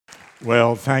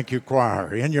Well, thank you,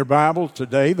 choir. In your Bible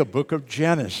today, the book of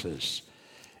Genesis,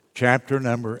 chapter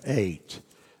number 8.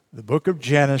 The book of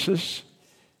Genesis,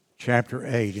 chapter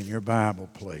 8, in your Bible,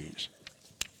 please.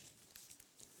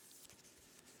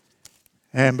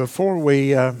 And before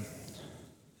we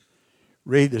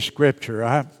read the scripture,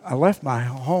 I left my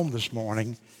home this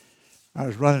morning. I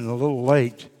was running a little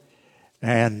late,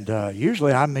 and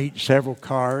usually I meet several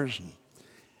cars. And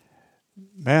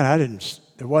man,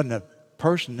 there wasn't a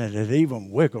person that had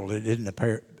even wiggled. It didn't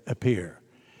appear.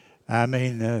 I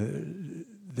mean,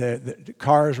 the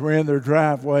cars were in their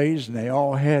driveways, and they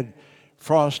all had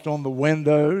frost on the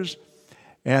windows.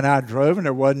 And I drove, and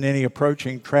there wasn't any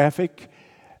approaching traffic.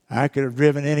 I could have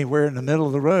driven anywhere in the middle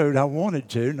of the road I wanted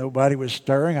to. Nobody was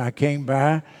stirring. I came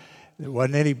by. There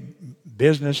wasn't any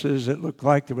businesses that looked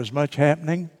like there was much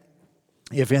happening,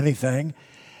 if anything.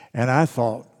 And I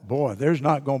thought, boy, there's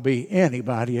not going to be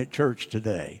anybody at church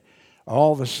today.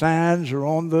 All the signs are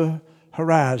on the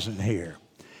horizon here.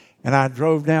 And I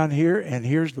drove down here, and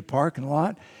here's the parking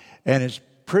lot, and it's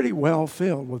pretty well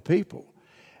filled with people.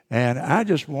 And I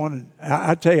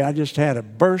tell you, I just had a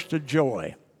burst of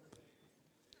joy.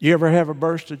 You ever have a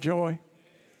burst of joy?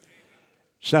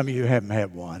 Some of you haven't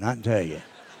had one, I can tell you.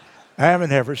 I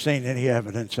haven't ever seen any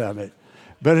evidence of it.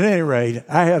 But at any rate,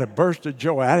 I had a burst of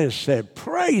joy. I just said,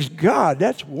 praise God,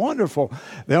 that's wonderful.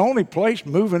 The only place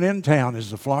moving in town is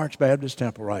the Florence Baptist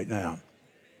Temple right now.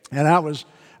 And I was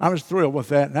thrilled with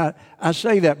that. And I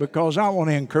say that because I want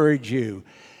to encourage you.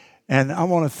 And I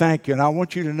want to thank you. And I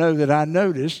want you to know that I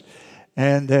noticed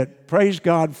and that praise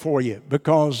God for you,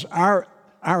 because our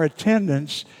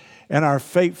attendance and our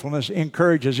faithfulness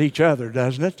encourages each other,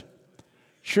 doesn't it?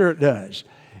 Sure it does.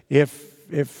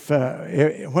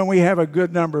 When we have a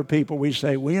good number of people, we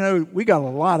say, we got a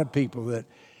lot of people that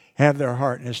have their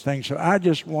heart in this thing. So I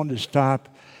just wanted to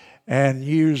stop and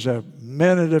use a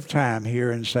minute of time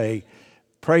here and say,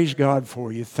 praise God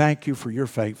for you. Thank you for your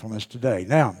faithfulness today.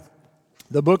 Now,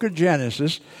 the book of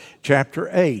Genesis, chapter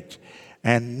 8.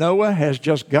 And Noah has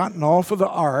just gotten off of the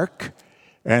ark,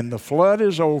 and the flood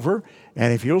is over.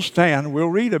 And if you'll stand, we'll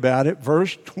read about it,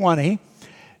 verse 20.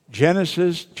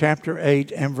 Genesis chapter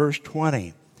 8 and verse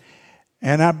 20.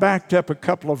 And I backed up a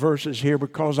couple of verses here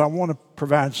because I want to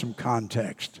provide some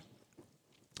context.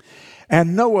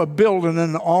 And Noah builded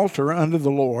an altar unto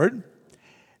the Lord,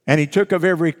 and he took of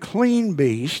every clean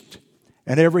beast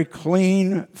and every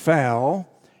clean fowl.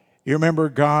 You remember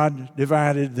God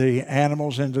divided the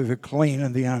animals into the clean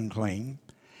and the unclean.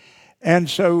 And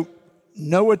so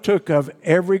Noah took of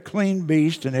every clean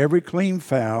beast and every clean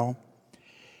fowl.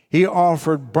 He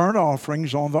offered burnt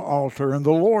offerings on the altar, and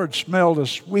the Lord smelled a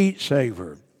sweet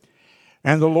savor.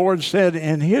 And the Lord said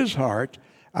in his heart,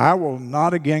 I will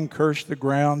not again curse the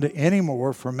ground any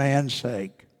more for man's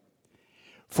sake.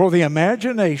 For the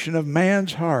imagination of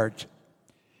man's heart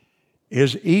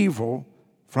is evil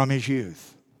from his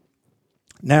youth.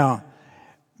 Now,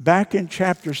 back in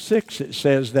chapter 6, it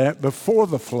says that before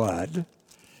the flood,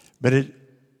 but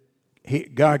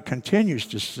God continues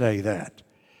to say that.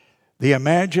 The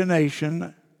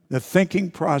imagination, the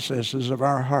thinking processes of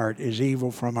our heart is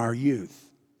evil from our youth.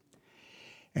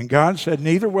 And God said,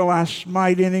 neither will I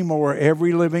smite any more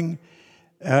everything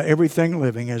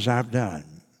living as I've done.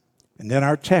 And then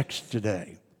our text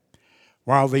today.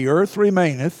 While the earth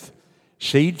remaineth,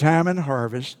 seed time and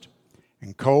harvest,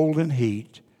 and cold and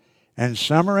heat, and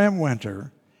summer and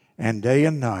winter, and day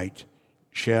and night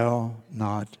shall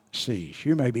not cease.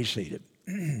 You may be seated.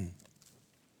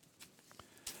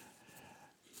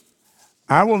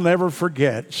 I will never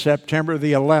forget September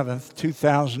the 11th,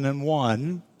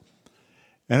 2001,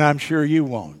 and I'm sure you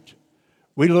won't.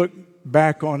 We look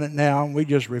back on it now, and we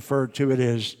just refer to it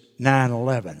as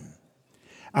 9/11.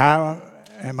 I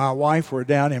and my wife were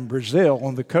down in Brazil,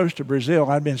 on the coast of Brazil.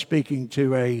 I'd been speaking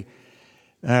to a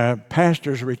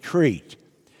pastor's retreat,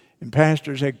 and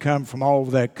pastors had come from all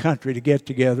over that country to get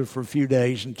together for a few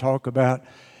days and talk about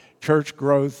church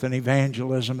growth and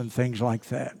evangelism and things like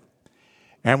that.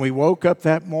 And we woke up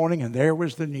that morning, and there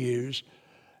was the news.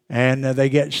 And they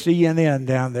get CNN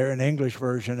down there, an English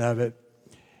version of it.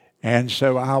 And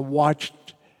so I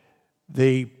watched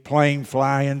the plane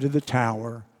fly into the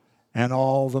tower and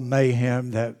all the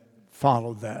mayhem that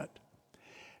followed that.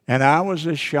 And I was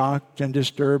as shocked and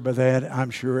disturbed by that, I'm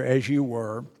sure, as you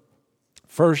were.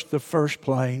 First, the first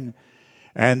plane,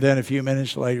 and then a few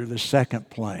minutes later, the second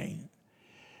plane.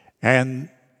 And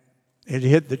it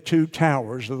hit the two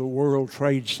towers of the World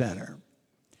Trade Center.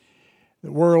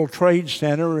 The World Trade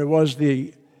Center was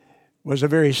a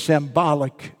very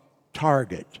symbolic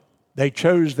target. They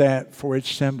chose that for its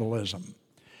symbolism,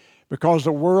 because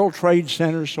the World Trade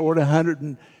Center soared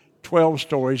 12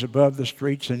 stories above the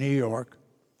streets of New York.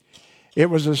 It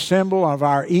was a symbol of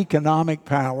our economic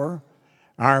power,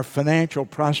 our financial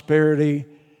prosperity,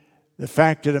 the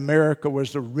fact that America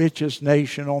was the richest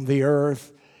nation on the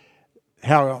earth,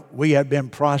 how we had been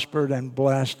prospered and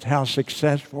blessed, how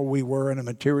successful we were in a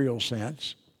material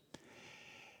sense.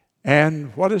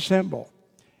 And what a symbol.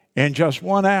 In just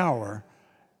 1 hour,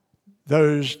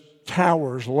 those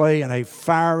towers lay in a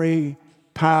fiery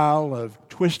pile of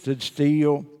twisted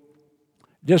steel,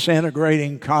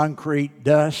 disintegrating concrete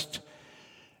dust,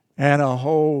 and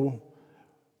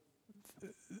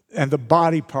the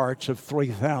body parts of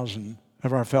 3,000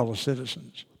 of our fellow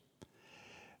citizens.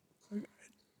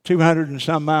 200 and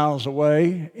some miles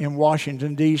away in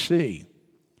Washington, D.C.,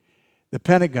 the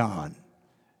Pentagon,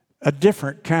 a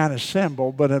different kind of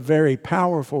symbol, but a very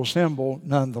powerful symbol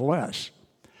nonetheless.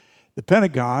 The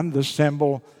Pentagon, the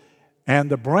symbol and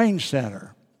the brain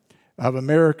center of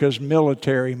America's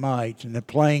military might. And the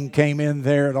plane came in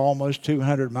there at almost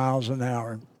 200 miles an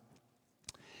hour.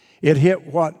 It hit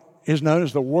what is known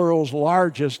as the world's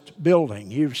largest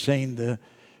building. You've seen the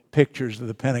pictures of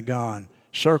the Pentagon,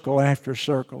 circle after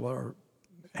circle, or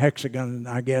hexagon,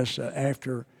 I guess,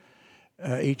 after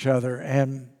each other.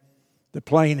 And the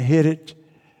plane hit it,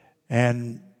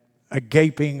 and a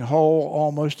gaping hole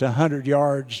almost 100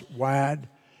 yards wide.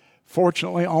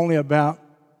 Fortunately, only about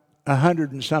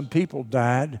 100 and some people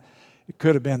died. It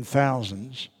could have been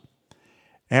thousands.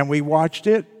 And we watched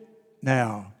it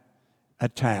now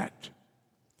attacked.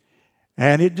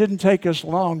 And it didn't take us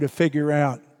long to figure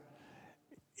out,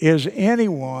 is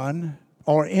anyone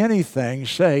or anything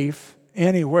safe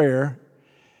anywhere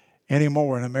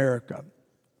anymore in America?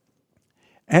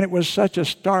 And it was such a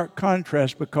stark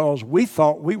contrast because we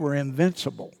thought we were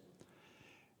invincible.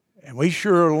 And we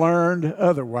sure learned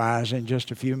otherwise in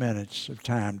just a few minutes of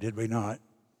time, did we not?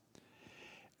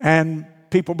 And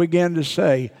people began to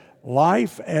say,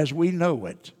 life as we know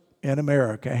it in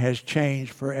America has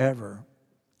changed forever.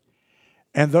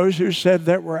 And those who said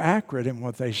that were accurate in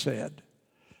what they said.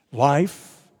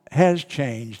 Life has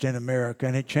changed in America,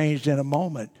 and it changed in a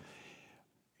moment.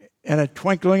 In a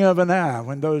twinkling of an eye,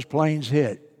 when those planes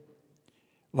hit,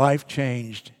 life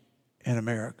changed in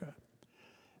America.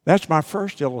 That's my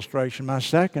first illustration. My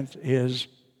second is,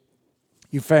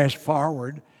 you fast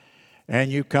forward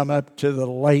and you come up to the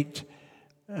late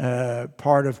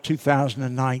part of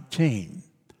 2019.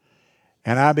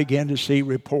 And I began to see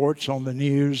reports on the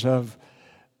news of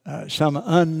some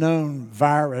unknown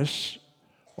virus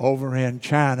over in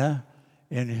China,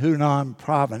 in Hunan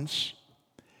province.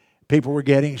 People were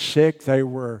getting sick. They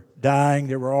were dying.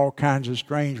 There were all kinds of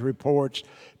strange reports.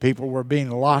 People were being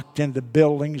locked into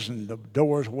buildings and the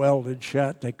doors welded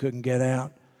shut. They couldn't get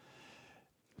out.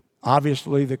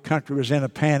 Obviously, the country was in a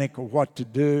panic of what to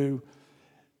do.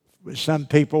 With some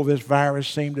people, this virus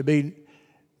seemed to be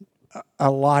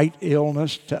a light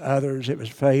illness. To others, it was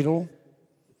fatal.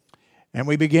 And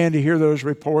we began to hear those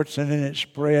reports, and then it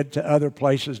spread to other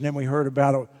places. And then we heard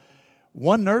about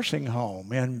one nursing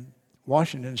home in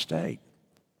Washington State.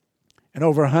 And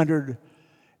over 100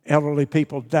 elderly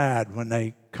people died when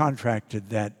they contracted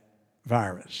that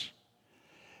virus.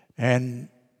 And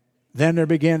then there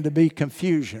began to be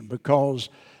confusion because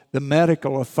the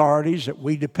medical authorities that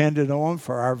we depended on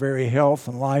for our very health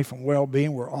and life and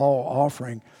well-being were all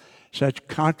offering such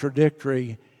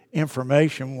contradictory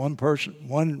information.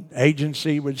 One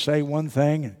agency would say one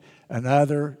thing and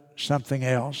another something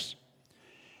else.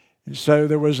 And so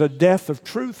there was a death of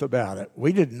truth about it.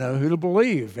 We didn't know who to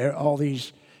believe, all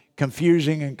these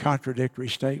confusing and contradictory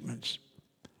statements.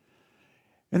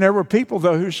 And there were people,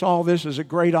 though, who saw this as a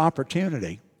great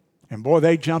opportunity. And boy,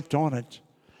 they jumped on it.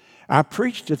 I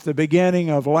preached at the beginning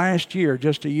of last year,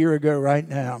 just a year ago right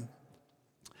now,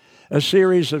 a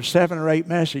series of 7 or 8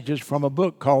 messages from a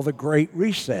book called The Great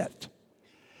Reset.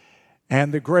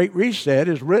 And The Great Reset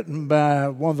is written by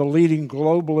one of the leading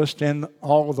globalists in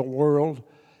all of the world,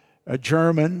 a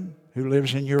German who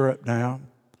lives in Europe now,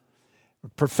 a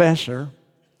professor.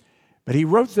 But he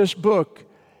wrote this book,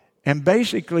 and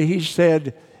basically he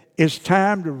said, it's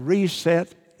time to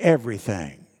reset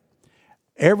everything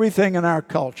in our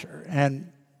culture.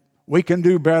 And we can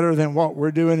do better than what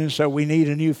we're doing, and so we need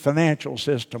a new financial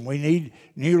system. We need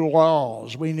new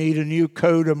laws. We need a new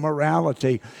code of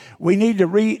morality. We need to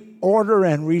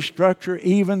reorder and restructure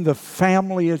even the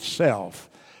family itself.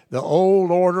 The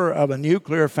old order of a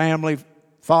nuclear family,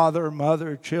 father,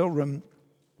 mother, children,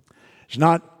 is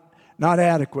not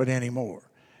adequate anymore.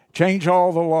 Change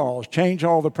all the laws, change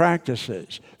all the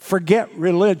practices. Forget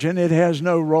religion, it has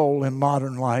no role in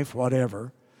modern life,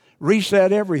 whatever.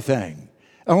 Reset everything.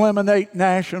 Eliminate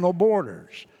national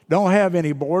borders. Don't have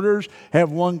any borders,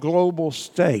 have one global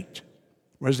state,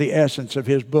 was the essence of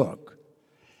his book.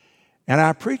 And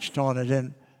I preached on it,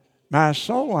 and my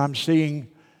soul, I'm seeing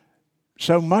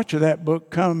so much of that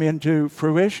book come into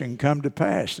fruition, come to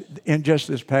pass in just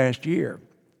this past year.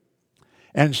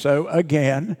 And so,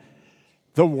 again,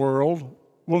 the world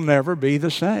will never be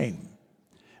the same.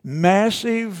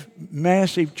 Massive,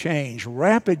 massive change,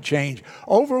 rapid change,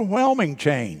 overwhelming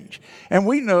change. And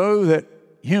we know that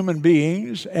human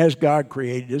beings, as God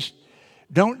created us,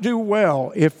 don't do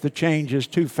well if the change is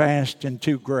too fast and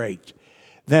too great,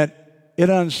 that it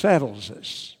unsettles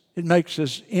us. It makes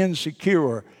us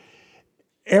insecure.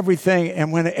 Everything,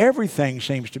 and when everything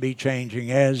seems to be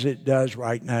changing as it does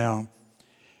right now,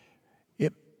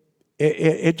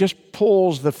 it just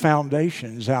pulls the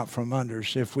foundations out from under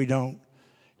us if we don't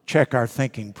check our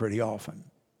thinking pretty often.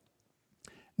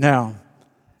 Now,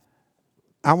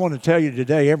 I want to tell you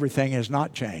today, everything has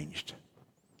not changed.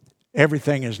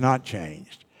 Everything has not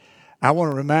changed. I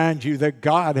want to remind you that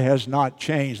God has not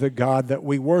changed. The God that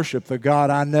we worship, the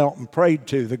God I knelt and prayed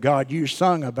to, the God you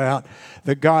sung about,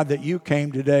 the God that you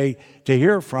came today to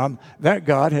hear from, that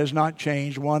God has not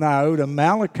changed one iota.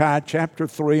 Malachi chapter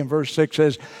 3 and verse 6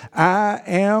 says, I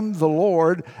am the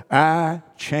Lord, I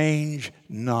change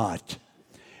not.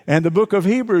 And the book of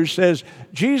Hebrews says,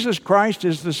 Jesus Christ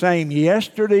is the same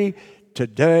yesterday,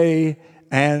 today,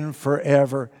 and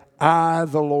forever. I,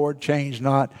 the Lord, change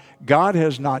not. God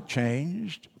has not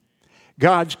changed.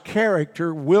 God's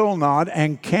character will not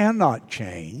and cannot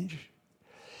change.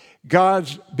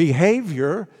 God's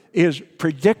behavior is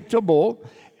predictable,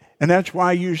 and that's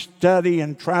why you study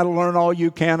and try to learn all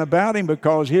you can about Him,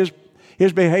 because His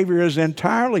behavior is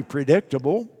entirely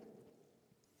predictable.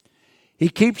 He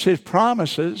keeps His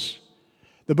promises.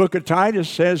 The book of Titus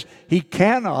says He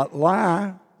cannot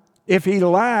lie. If He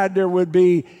lied, there would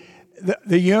be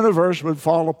the universe would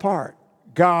fall apart.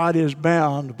 God is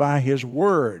bound by His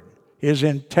word. His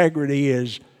integrity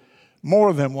is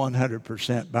more than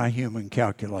 100% by human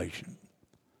calculation.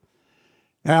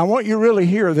 Now, I want you to really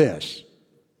hear this.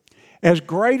 As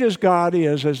great as God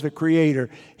is as the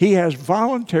Creator, He has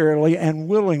voluntarily and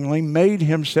willingly made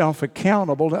Himself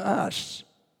accountable to us,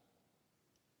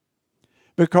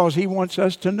 because He wants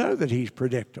us to know that He's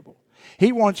predictable.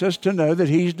 He wants us to know that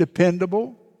He's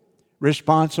dependable,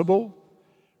 responsible,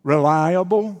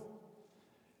 reliable,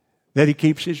 that He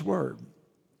keeps His word.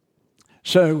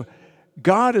 So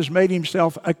God has made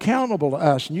Himself accountable to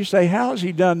us. And you say, how has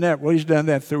He done that? Well, He's done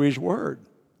that through His word.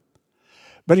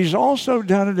 But He's also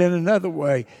done it in another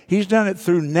way. He's done it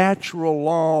through natural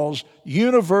laws,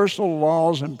 universal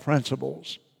laws and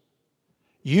principles.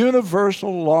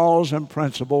 Universal laws and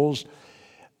principles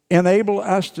enable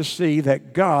us to see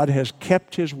that God has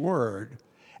kept His word,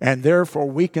 and therefore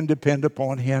we can depend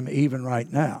upon Him even right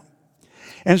now.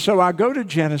 And so I go to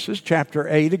Genesis chapter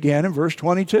 8 again in verse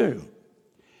 22.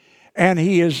 And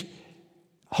He is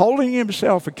holding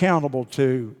Himself accountable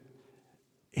to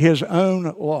His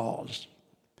own laws.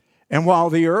 And while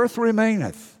the earth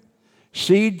remaineth,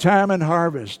 seed time and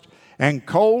harvest, and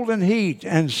cold and heat,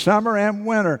 and summer and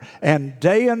winter, and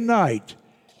day and night,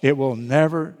 it will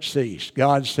never cease.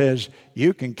 God says,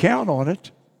 you can count on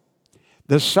it.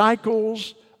 The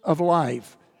cycles of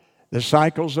life, the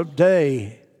cycles of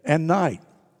day and night,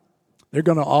 they're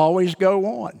going to always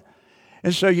go on.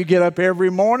 And so you get up every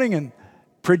morning and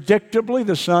predictably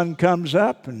the sun comes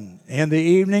up, and in the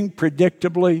evening,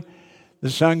 predictably, the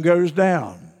sun goes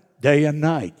down, day and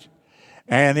night.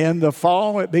 And in the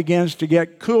fall, it begins to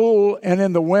get cool, and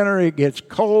in the winter, it gets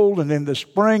cold, and in the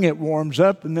spring, it warms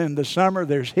up, and in the summer,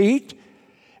 there's heat.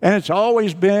 And it's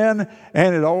always been,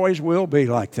 and it always will be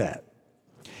like that.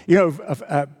 You know,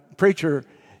 a preacher,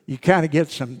 you kind of get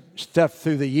some stuff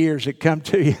through the years that come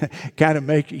to you, kind of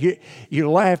make you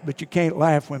laugh, but you can't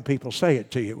laugh when people say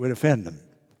it to you. It would offend them.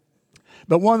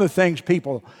 But one of the things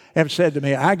people have said to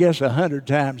me, I guess 100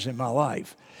 times in my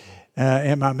life,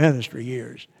 in my ministry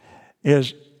years,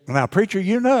 is, now, preacher,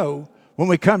 you know, when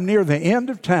we come near the end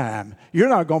of time, you're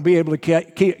not going to be able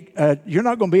to you're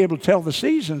not going to be able to tell the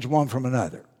seasons one from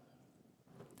another.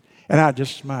 And I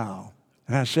just smiled,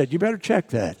 and I said, you better check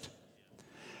that,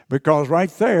 because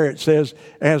right there it says,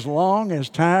 as long as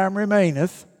time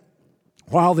remaineth,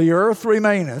 while the earth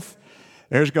remaineth,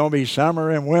 there's going to be summer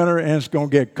and winter, and it's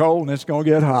going to get cold, and it's going to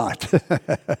get hot.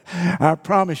 I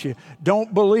promise you,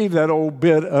 don't believe that old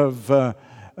bit of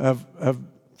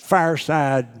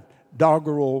fireside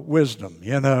doggerel wisdom,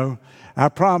 you know. I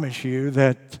promise you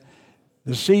that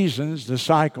the seasons, the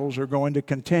cycles are going to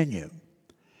continue.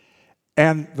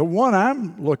 And the one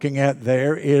I'm looking at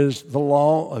there is the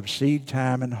law of seed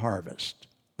time and harvest.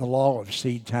 The law of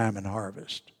seed time and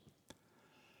harvest.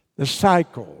 the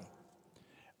cycle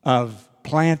of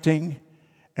planting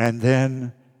and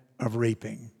then of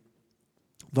reaping.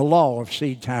 The law of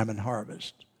seed time and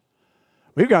harvest.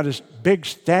 We've got this big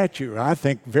statue, I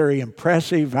think very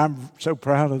impressive, I'm so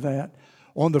proud of that,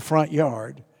 on the front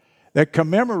yard that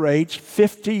commemorates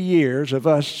 50 years of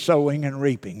us sowing and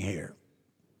reaping here.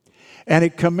 And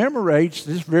it commemorates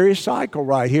this very cycle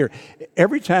right here.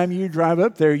 Every time you drive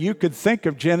up there, you could think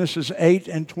of Genesis 8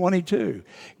 and 22.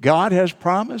 God has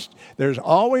promised there's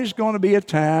always going to be a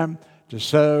time to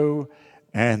sow,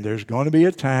 and there's going to be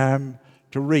a time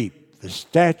to reap. The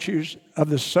statutes of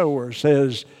the sower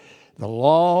says the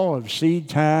law of seed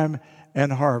time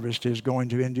and harvest is going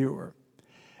to endure.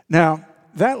 Now,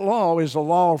 that law is a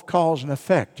law of cause and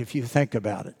effect, if you think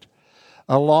about it.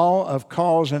 A law of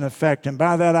cause and effect. And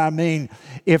by that I mean,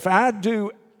 if I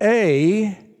do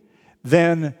A,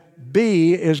 then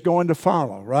B is going to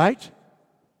follow, right?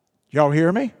 Y'all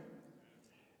hear me?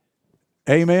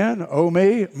 Amen? Oh,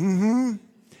 me? Mm-hmm.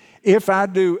 If I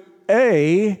do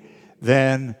A,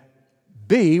 then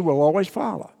B will always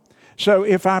follow. So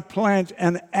if I plant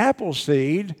an apple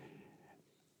seed,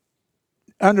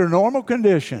 under normal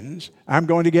conditions, I'm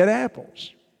going to get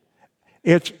apples.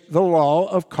 It's the law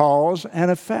of cause and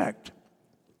effect,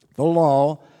 the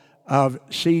law of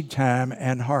seed time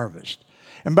and harvest.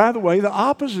 And by the way, the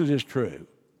opposite is true.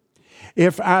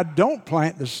 If I don't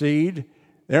plant the seed,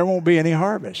 there won't be any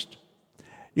harvest.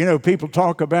 You know, people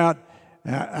talk about,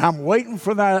 I'm waiting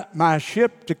for my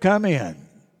ship to come in.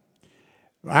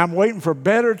 I'm waiting for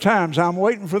better times. I'm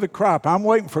waiting for the crop. I'm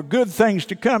waiting for good things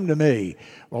to come to me.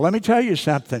 Well, let me tell you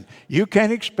something. You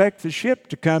can't expect the ship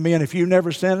to come in if you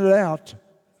never sent it out.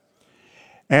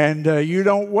 And you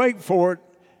don't wait for it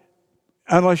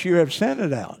unless you have sent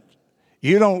it out.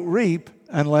 You don't reap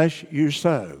unless you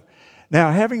sow.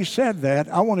 Now, having said that,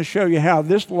 I want to show you how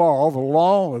this law, the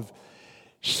law of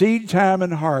seed time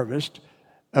and harvest,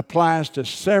 applies to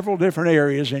several different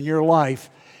areas in your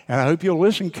life. And I hope you'll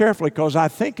listen carefully because I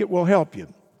think it will help you.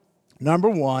 Number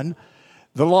one,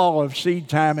 the law of seed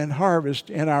time and harvest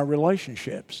in our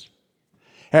relationships.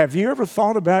 Have you ever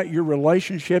thought about your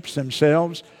relationships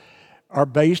themselves are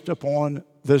based upon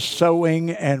the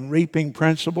sowing and reaping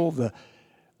principle, the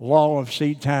law of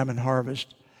seed time and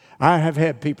harvest? I have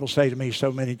had people say to me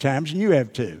so many times, and you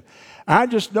have too, I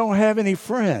just don't have any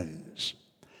friends.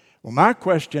 Well, my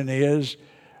question is,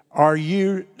 are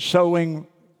you sowing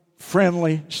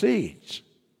friendly seeds?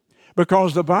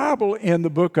 Because the Bible in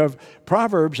the book of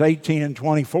Proverbs 18 and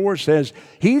 24 says,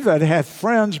 he that hath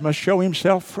friends must show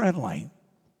himself friendly.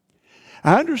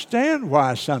 I understand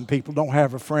why some people don't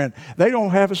have a friend. They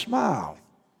don't have a smile.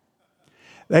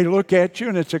 They look at you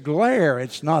and it's a glare.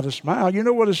 It's not a smile. You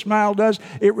know what a smile does?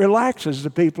 It relaxes the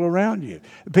people around you.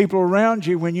 The people around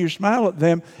you, when you smile at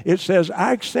them, it says,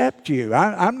 I accept you.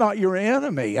 I'm not your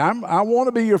enemy. I want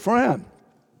to be your friend.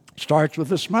 Starts with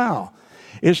a smile.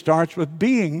 It starts with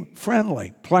being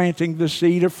friendly, planting the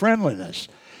seed of friendliness.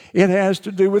 It has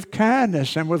to do with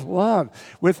kindness and with love,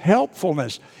 with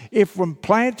helpfulness. If I'm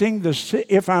planting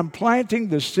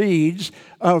the seeds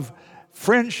of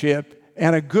friendship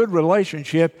and a good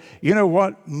relationship, you know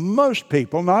what? Most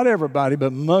people, not everybody,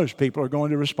 but most people are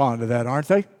going to respond to that, aren't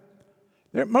they?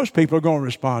 Most people are going to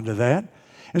respond to that.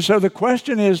 And so the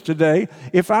question is today,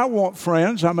 if I want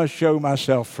friends, I must show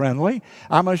myself friendly.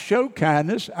 I must show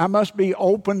kindness. I must be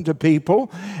open to people.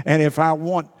 And if I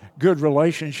want good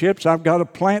relationships, I've got to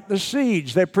plant the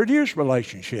seeds that produce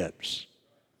relationships.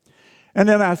 And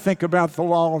then I think about the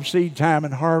law of seed time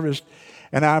and harvest,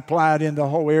 and I apply it in the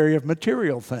whole area of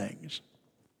material things.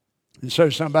 And so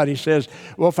somebody says,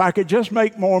 well, if I could just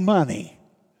make more money.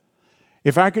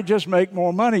 If I could just make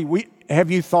more money, have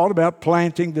you thought about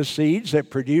planting the seeds that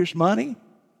produce money?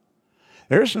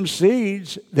 There are some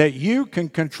seeds that you can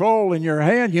control in your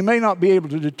hand. You may not be able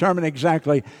to determine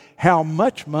exactly how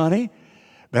much money,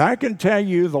 but I can tell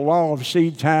you the law of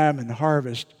seed time and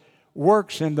harvest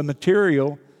works in the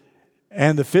material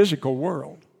and the physical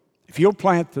world. If you'll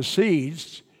plant the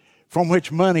seeds from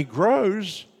which money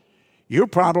grows, you'll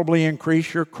probably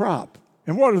increase your crop.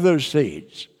 And what are those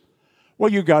seeds?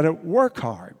 Well, you've got to work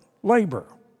hard, labor.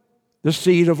 The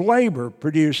seed of labor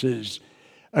produces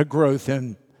a growth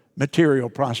in material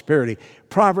prosperity.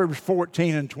 Proverbs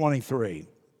 14 and 23.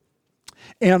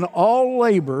 In all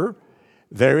labor,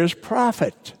 there is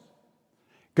profit.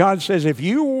 God says if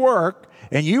you work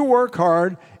and you work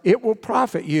hard, it will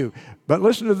profit you. But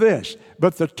listen to this.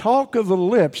 But the talk of the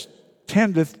lips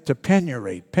tendeth to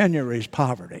penury. Penury is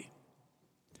poverty.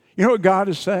 You know what God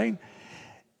is saying?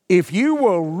 If you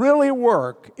will really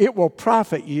work, it will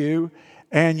profit you,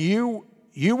 and you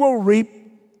will reap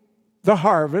the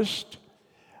harvest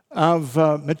of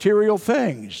material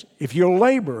things, if you'll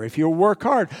labor, if you'll work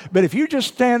hard. But if you just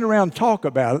stand around and talk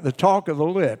about it, the talk of the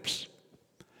lips,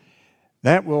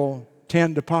 that will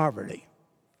tend to poverty.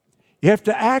 You have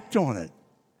to act on it.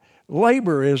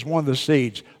 Labor is one of the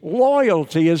seeds.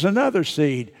 Loyalty is another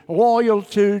seed. Loyal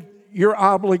to your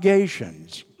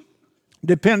obligations.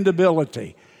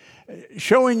 Dependability.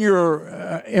 Showing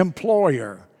your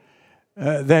employer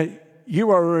that you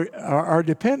are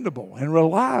dependable and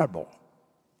reliable.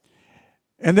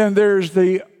 And then there's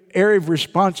the area of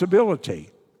responsibility.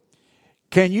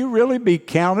 Can you really be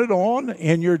counted on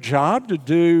in your job to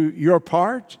do your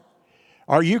part?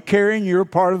 Are you carrying your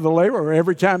part of the labor? Or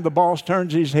every time the boss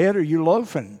turns his head, are you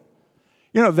loafing?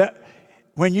 You know, that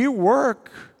when you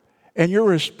work and you're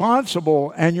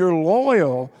responsible and you're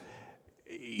loyal,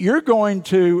 you're going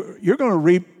to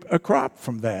reap a crop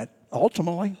from that,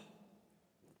 ultimately.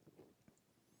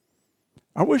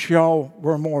 I wish y'all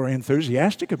were more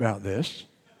enthusiastic about this.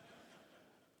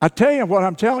 I tell you, what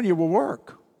I'm telling you will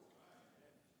work.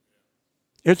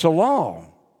 It's a law.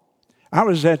 I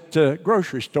was at the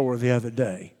grocery store the other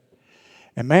day,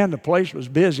 and man, the place was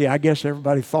busy. I guess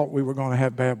everybody thought we were going to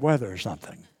have bad weather or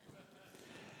something.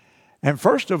 And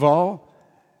first of all,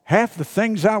 half the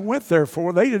things I went there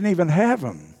for, they didn't even have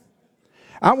them.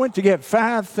 I went to get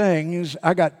 5 things.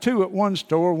 I got 2 at one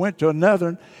store, went to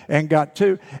another and got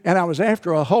 2. And I was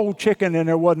after a whole chicken, and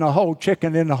there wasn't a whole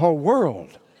chicken in the whole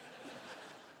world.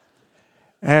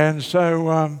 And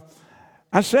so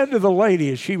I said to the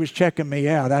lady as she was checking me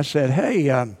out, I said, hey,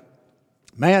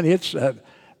 man, it's a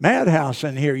madhouse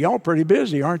in here. Y'all pretty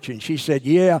busy, aren't you? And she said,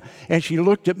 yeah. And she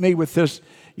looked at me with this,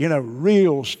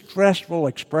 real stressful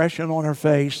expression on her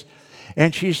face.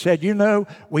 And she said,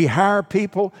 we hire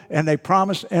people and they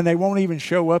promise and they won't even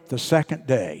show up the second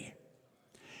day.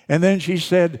 And then she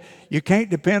said, you can't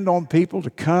depend on people to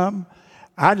come.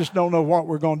 I just don't know what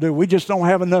we're going to do. We just don't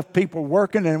have enough people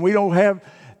working, and we don't have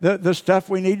the stuff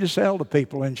we need to sell to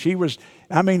people. And she was,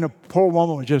 the poor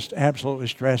woman was just absolutely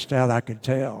stressed out, I could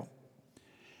tell.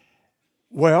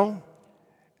 Well,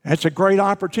 that's a great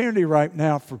opportunity right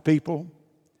now for people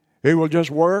who will just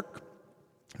work,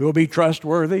 who will be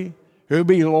trustworthy, who will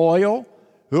be loyal,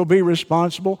 who will be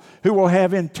responsible, who will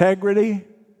have integrity,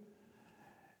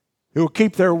 who will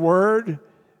keep their word,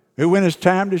 who when it's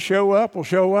time to show up will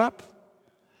show up.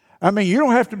 You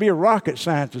don't have to be a rocket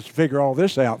scientist to figure all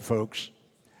this out, folks.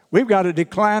 We've got a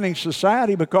declining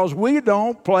society because we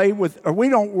don't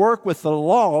work with the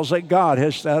laws that God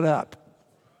has set up.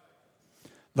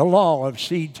 The law of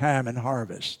seed time and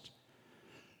harvest.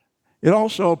 It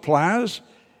also applies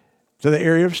to the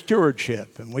area of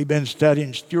stewardship. And we've been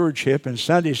studying stewardship in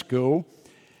Sunday school.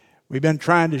 We've been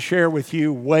trying to share with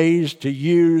you ways to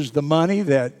use the money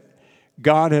that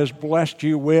God has blessed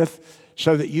you with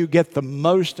so that you get the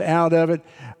most out of it.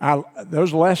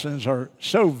 Those lessons are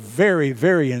so very,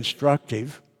 very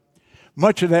instructive.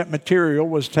 Much of that material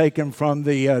was taken from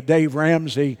the Dave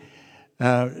Ramsey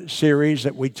series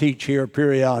that we teach here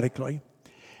periodically.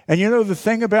 And the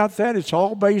thing about that, it's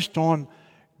all based on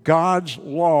God's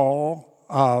law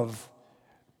of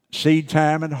seed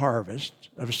time and harvest,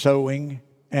 of sowing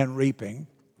and reaping.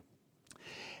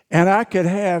 And I could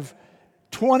have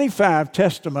 25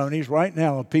 testimonies right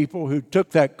now of people who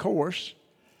took that course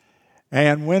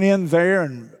and went in there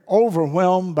and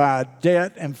overwhelmed by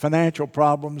debt and financial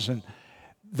problems, and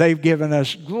they've given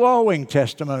us glowing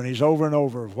testimonies over and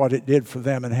over of what it did for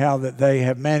them and how that they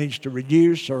have managed to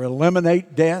reduce or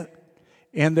eliminate debt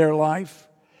in their life,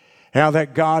 how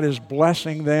that God is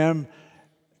blessing them.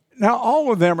 Now,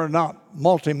 all of them are not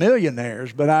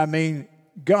multimillionaires, but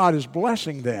God is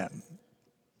blessing them.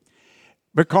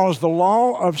 Because the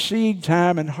law of seed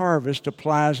time and harvest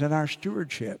applies in our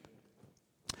stewardship.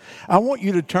 I want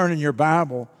you to turn in your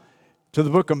Bible to the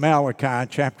book of Malachi,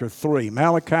 chapter 3.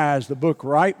 Malachi is the book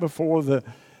right before the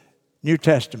New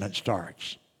Testament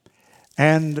starts.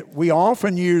 And we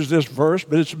often use this verse,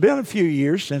 but it's been a few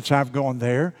years since I've gone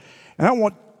there. And I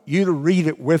want you to read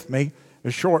it with me,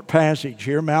 a short passage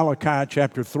here, Malachi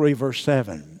chapter 3, verse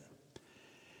 7.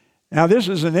 Now, this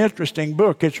is an interesting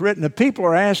book. It's written, the people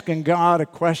are asking God a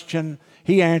question,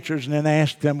 He answers and then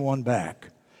asks them one back.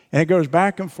 And it goes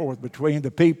back and forth between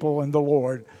the people and the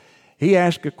Lord. He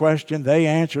asks a question, they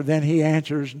answer, then He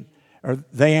answers, or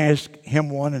they ask Him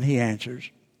one and He answers.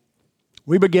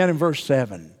 We begin in verse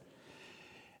 7.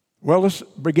 Well, let's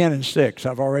begin in 6.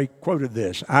 I've already quoted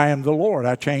this. I am the Lord,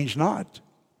 I change not.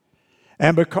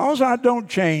 And because I don't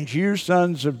change, you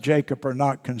sons of Jacob are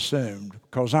not consumed,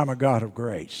 because I'm a God of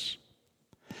grace.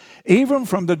 Even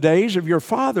from the days of your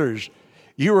fathers,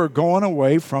 you are going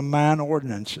away from mine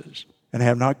ordinances and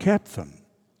have not kept them.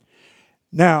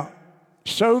 Now,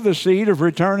 sow the seed of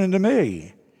return unto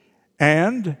me,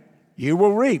 and you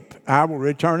will reap. I will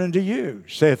return unto you,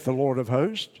 saith the Lord of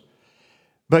hosts.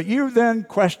 But you then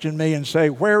question me and say,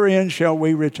 wherein shall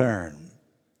we return?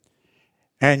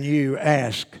 And you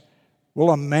ask,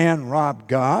 will a man rob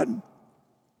God?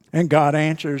 And God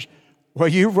answers, well,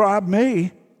 you've robbed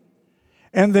me.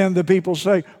 And then the people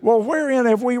say, well, wherein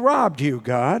have we robbed you,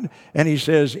 God? And he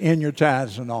says, in your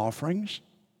tithes and offerings.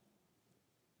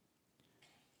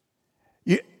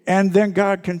 And then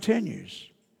God continues.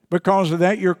 Because of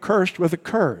that, you're cursed with a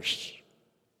curse.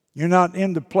 You're not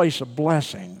in the place of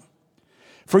blessing.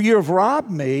 For you have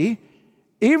robbed me,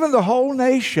 even the whole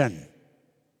nation.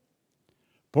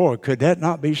 Boy, could that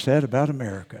not be said about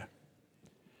America?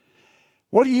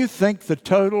 What do you think the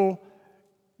total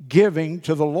giving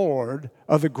to the Lord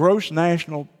of the gross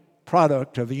national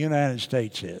product of the United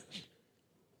States is?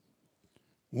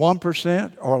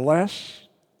 1% or less?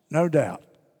 No doubt.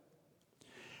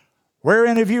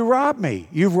 Wherein have you robbed me?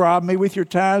 You've robbed me with your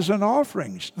tithes and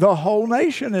offerings. The whole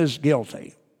nation is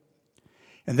guilty.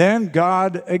 And then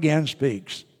God again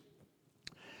speaks.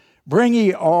 Bring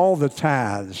ye all the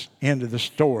tithes into the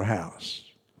storehouse.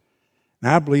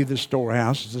 Now I believe the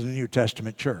storehouse is the New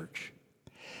Testament church.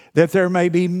 That there may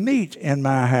be meat in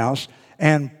my house,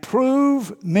 and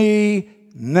prove me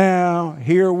now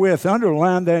herewith.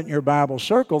 Underline that in your Bible.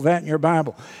 Circle that in your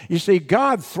Bible. You see,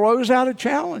 God throws out a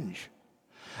challenge.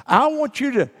 I want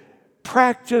you to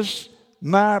practice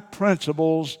my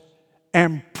principles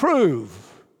and prove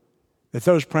that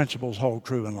those principles hold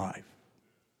true in life.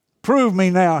 Prove me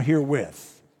now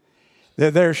herewith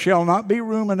that there shall not be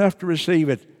room enough to receive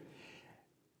it,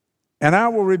 and I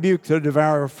will rebuke the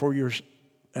devourer for you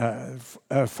and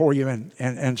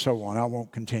so on. I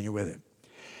won't continue with it.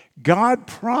 God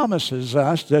promises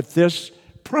us that this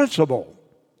principle,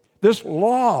 this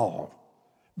law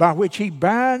by which he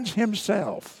binds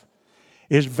himself,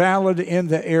 is valid in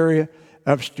the area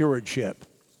of stewardship.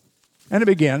 And it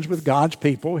begins with God's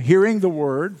people hearing the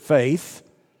word, faith,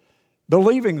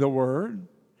 believing the word,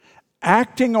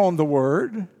 acting on the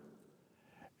word,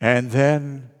 and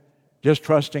then just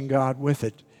trusting God with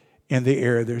it in the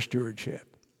area of their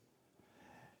stewardship.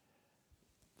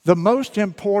 The most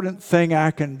important thing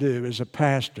I can do as a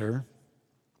pastor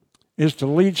is to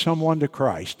lead someone to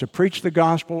Christ, to preach the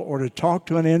gospel or to talk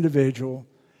to an individual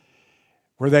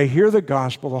where they hear the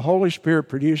gospel, the Holy Spirit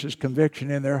produces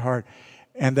conviction in their heart,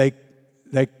 and they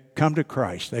come to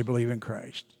Christ. They believe in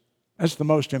Christ. That's the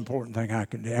most important thing I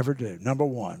can ever do. Number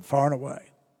one, far and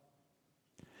away.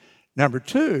 Number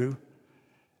two,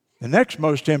 the next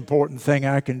most important thing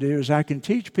I can do is I can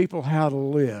teach people how to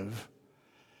live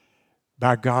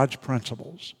by God's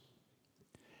principles.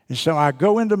 And so I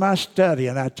go into my study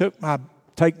and I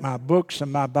take my books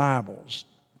and my Bibles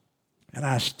and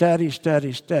I study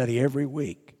every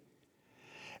week.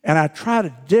 And I try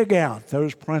to dig out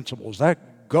those principles,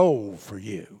 that gold for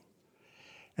you.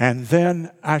 And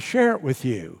then I share it with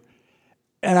you.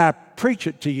 And I preach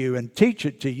it to you and teach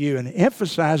it to you and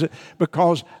emphasize it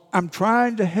because I'm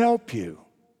trying to help you.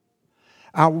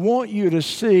 I want you to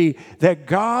see that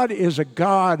God is a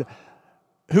God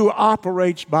who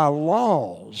operates by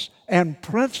laws and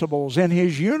principles in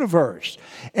his universe.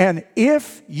 And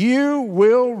if you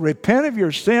will repent of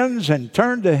your sins and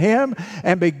turn to him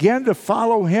and begin to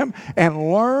follow him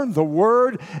and learn the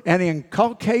word and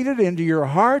inculcate it into your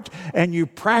heart and you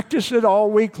practice it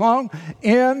all week long,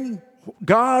 in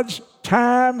God's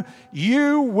time,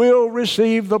 you will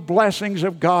receive the blessings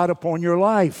of God upon your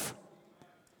life.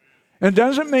 It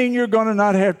doesn't mean you're going to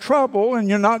not have trouble and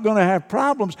you're not going to have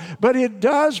problems, but it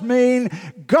does mean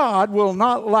God will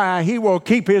not lie. He will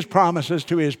keep his promises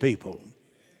to his people.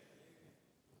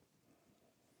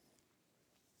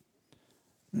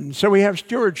 And so we have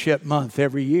Stewardship Month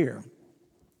every year.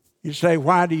 You say,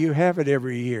 why do you have it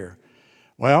every year?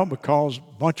 Well, because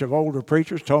a bunch of older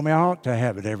preachers told me I ought to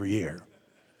have it every year.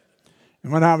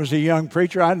 And when I was a young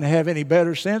preacher, I didn't have any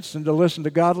better sense than to listen to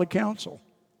godly counsel.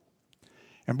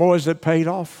 And boys, that paid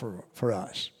off for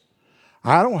us.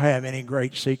 I don't have any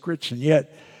great secrets, and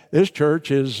yet this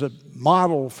church is a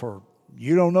model for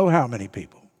you don't know how many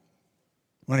people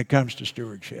when it comes to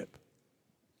stewardship.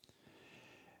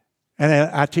 And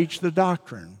I teach the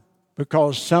doctrine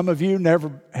because some of you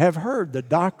never have heard the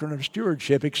doctrine of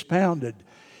stewardship expounded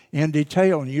in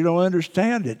detail, and you don't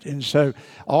understand it. And so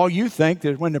all you think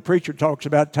that when the preacher talks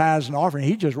about tithes and offering,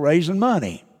 he's just raising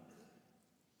money.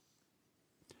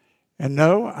 And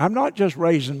no, I'm not just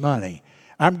raising money.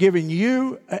 I'm giving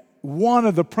you one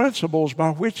of the principles by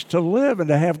which to live and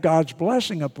to have God's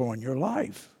blessing upon your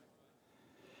life.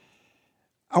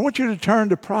 I want you to turn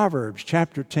to Proverbs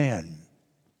chapter 10.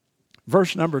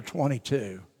 Verse number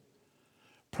 22.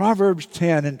 Proverbs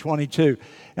 10 and 22.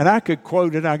 And I could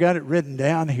quote it. I got it written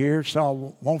down here so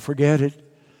I won't forget it.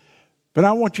 But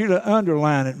I want you to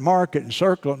underline it, mark it, and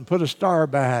circle it, and put a star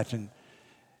by it,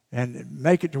 and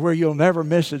make it to where you'll never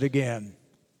miss it again.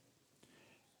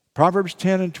 Proverbs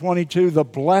 10 and 22, the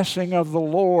blessing of the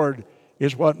Lord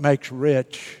is what makes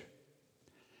rich,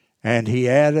 and he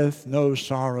addeth no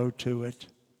sorrow to it.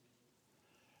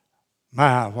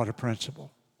 My, what a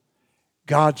principle.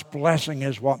 God's blessing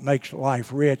is what makes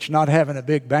life rich, not having a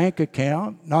big bank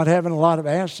account, not having a lot of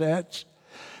assets,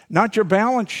 not your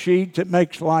balance sheet that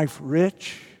makes life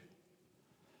rich.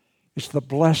 It's the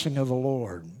blessing of the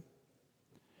Lord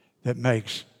that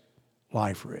makes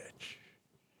life rich.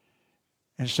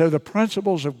 And so the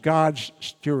principles of God's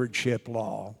stewardship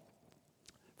law,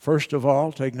 first of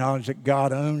all, to acknowledge that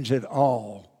God owns it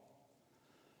all.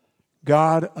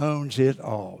 God owns it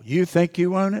all. You think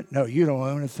you own it? No, you don't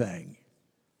own a thing.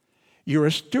 You're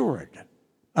a steward,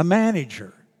 a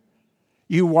manager.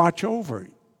 You watch over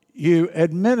it. You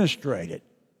administrate it.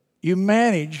 You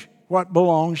manage what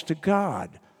belongs to God.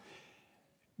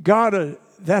 God,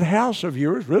 that house of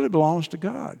yours really belongs to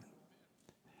God.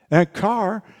 That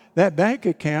car, that bank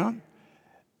account,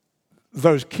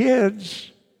 those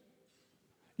kids,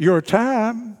 your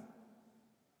time,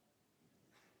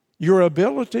 your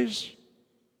abilities,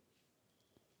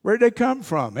 where'd they come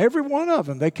from? Every one of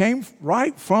them. They came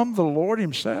right from the Lord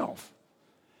himself.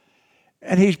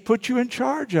 And he's put you in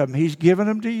charge of them. He's given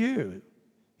them to you.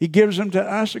 He gives them to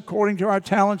us according to our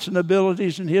talents and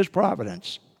abilities in his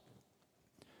providence.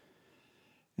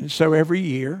 And so every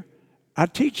year, I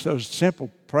teach those simple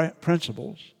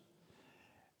principles.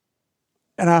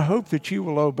 And I hope that you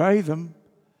will obey them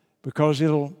because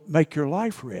it'll make your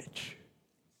life rich.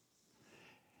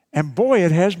 And boy,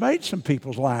 it has made some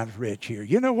people's lives rich here.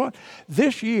 You know what?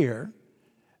 This year,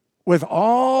 with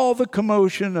all the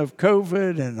commotion of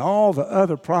COVID and all the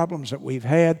other problems that we've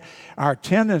had, our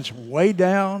attendance way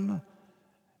down.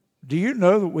 Do you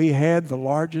know that we had the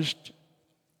largest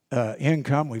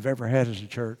income we've ever had as a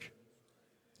church?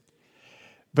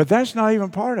 But that's not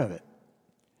even part of it.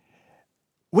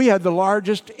 We had the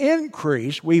largest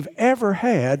increase we've ever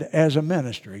had as a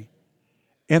ministry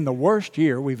in the worst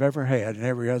year we've ever had in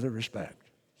every other respect.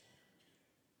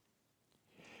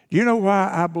 Do you know why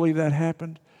I believe that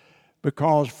happened?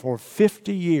 Because for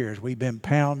 50 years we've been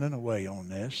pounding away on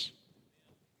this.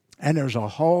 And there's a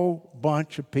whole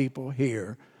bunch of people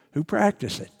here who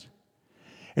practice it.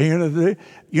 And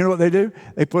you know what they do?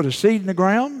 They put a seed in the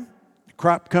ground, the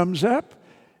crop comes up,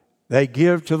 they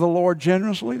give to the Lord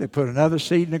generously, they put another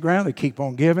seed in the ground, they keep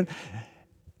on giving,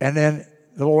 and then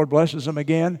the Lord blesses them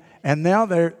again, and now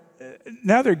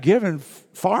they're giving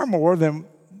far more than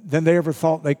they ever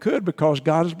thought they could because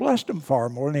God has blessed them far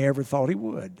more than they ever thought he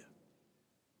would.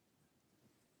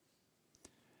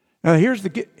 Now, here's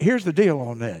the deal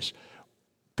on this.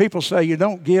 People say you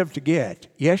don't give to get.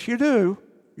 Yes, you do.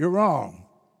 You're wrong.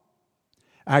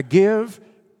 I give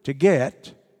to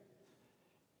get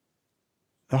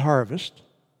the harvest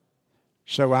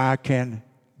so I can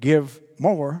give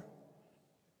more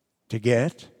to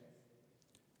get,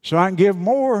 so I can give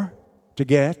more to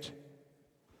get,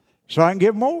 so I can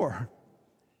give more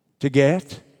to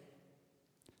get.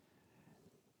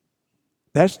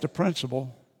 That's the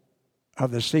principle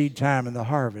of the seed time and the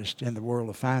harvest in the world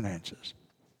of finances.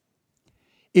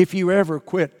 If you ever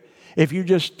quit, if you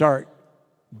just start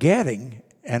getting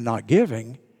and not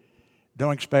giving,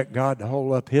 don't expect God to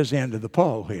hold up his end of the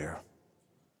pole here.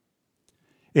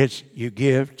 It's you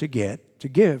give to get, to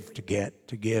give to get,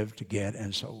 to give to get,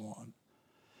 and so on.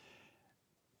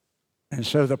 And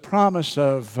so the promise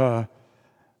of,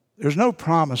 there's no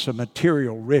promise of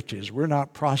material riches. We're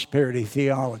not prosperity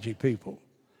theology people.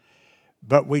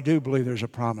 But we do believe there's a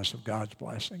promise of God's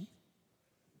blessing.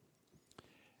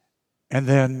 And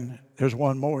then there's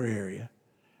one more area.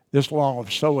 This law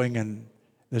of sowing and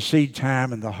the seed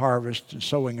time and the harvest and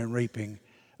sowing and reaping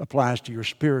applies to your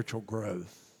spiritual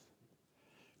growth.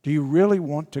 Do you really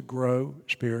want to grow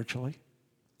spiritually?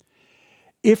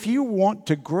 If you want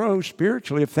to grow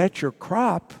spiritually, if that's your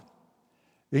crop,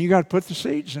 then you got to put the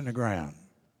seeds in the ground.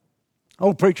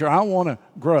 Oh, preacher, I want to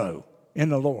grow in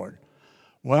the Lord.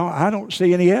 Well, I don't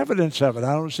see any evidence of it.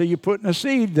 I don't see you putting a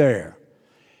seed there.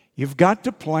 You've got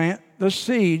to plant the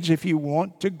seeds if you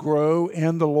want to grow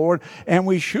in the Lord, and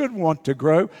we should want to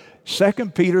grow. 2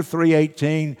 Peter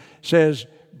 3:18 says,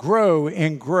 grow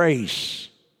in grace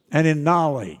and in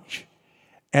knowledge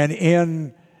and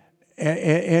in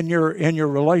your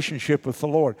relationship with the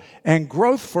Lord. And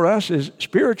growth for us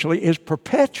spiritually is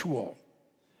perpetual.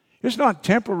 It's not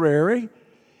temporary.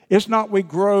 It's not we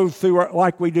grow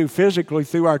like we do physically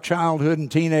through our childhood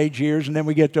and teenage years, and then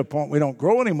we get to a point we don't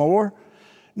grow anymore.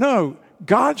 No,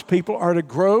 God's people are to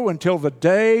grow until the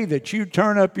day that you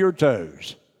turn up your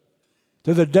toes.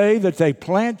 To the day that they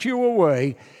plant you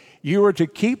away, you are to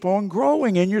keep on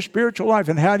growing in your spiritual life.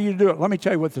 And how do you do it? Let me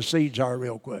tell you what the seeds are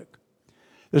real quick.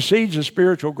 The seeds of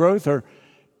spiritual growth are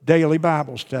daily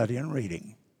Bible study and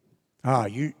reading.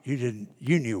 You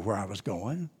knew where I was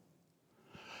going.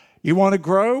 You want to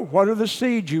grow? What are the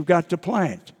seeds you've got to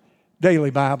plant?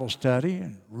 Daily Bible study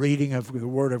and reading of the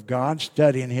Word of God,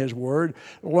 studying His Word,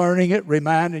 learning it,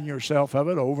 reminding yourself of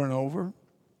it over and over.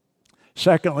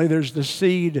 Secondly, there's the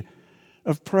seed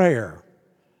of prayer.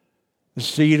 The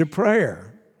seed of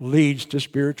prayer leads to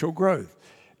spiritual growth.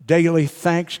 Daily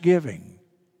thanksgiving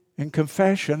and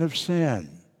confession of sin.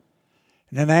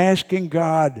 And then asking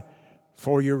God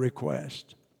for your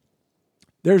request.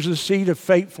 There's the seed of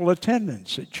faithful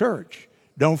attendance at church.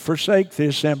 Don't forsake the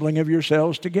assembling of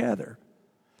yourselves together.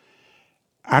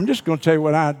 I'm just going to tell you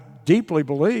what I deeply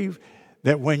believe,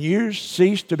 that when you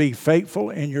cease to be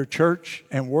faithful in your church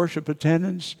and worship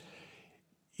attendance,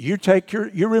 you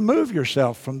remove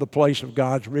yourself from the place of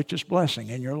God's richest blessing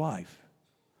in your life.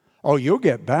 Oh, you'll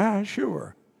get by,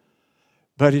 sure.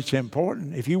 But it's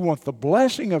important. If you want the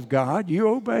blessing of God, you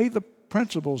obey the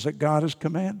principles that God has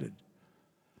commanded.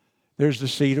 There's the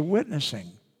seed of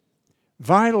witnessing.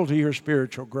 Vital to your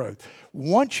spiritual growth.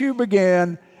 Once you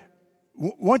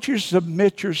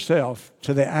submit yourself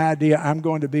to the idea, I'm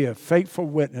going to be a faithful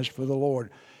witness for the Lord,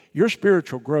 your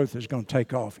spiritual growth is going to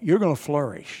take off. You're going to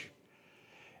flourish.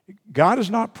 God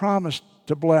has not promised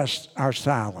to bless our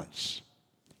silence.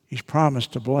 He's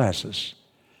promised to bless us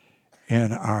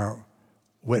in our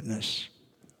witness.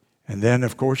 And then,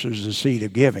 of course, there's the seed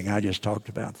of giving. I just talked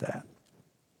about that.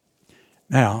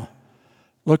 Now,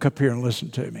 look up here and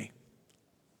listen to me.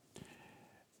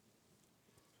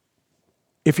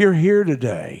 If you're here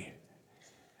today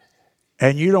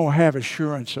and you don't have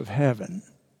assurance of heaven,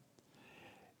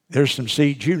 there's some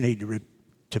seeds you need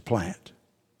to plant.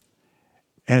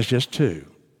 And it's just two.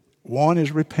 One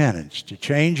is repentance, to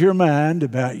change your mind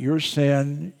about your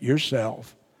sin,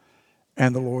 yourself,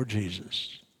 and the Lord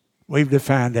Jesus. We've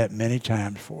defined that many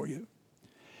times for you.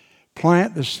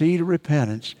 Plant the seed of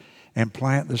repentance and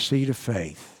plant the seed of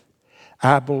faith.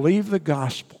 I believe the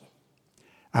gospel.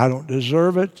 I don't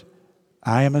deserve it.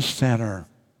 I am a sinner.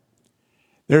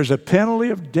 There's a penalty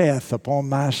of death upon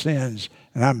my sins,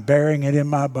 and I'm bearing it in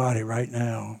my body right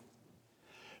now.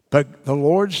 But the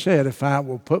Lord said, if I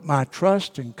will put my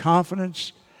trust and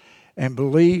confidence and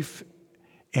belief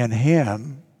in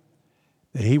Him,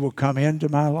 that He will come into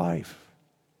my life.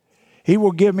 He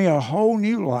will give me a whole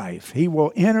new life. He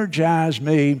will energize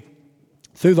me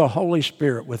through the Holy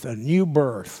Spirit with a new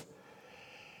birth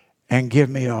and give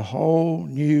me a whole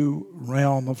new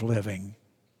realm of living.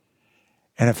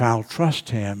 And if I'll trust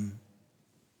Him,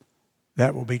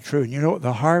 that will be true. And you know what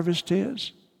the harvest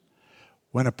is?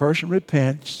 When a person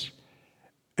repents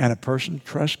and a person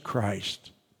trusts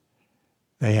Christ,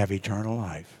 they have eternal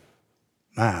life.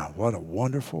 My, what a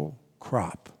wonderful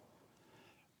crop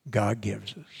God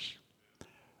gives us.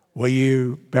 Will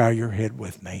you bow your head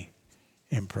with me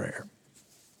in prayer?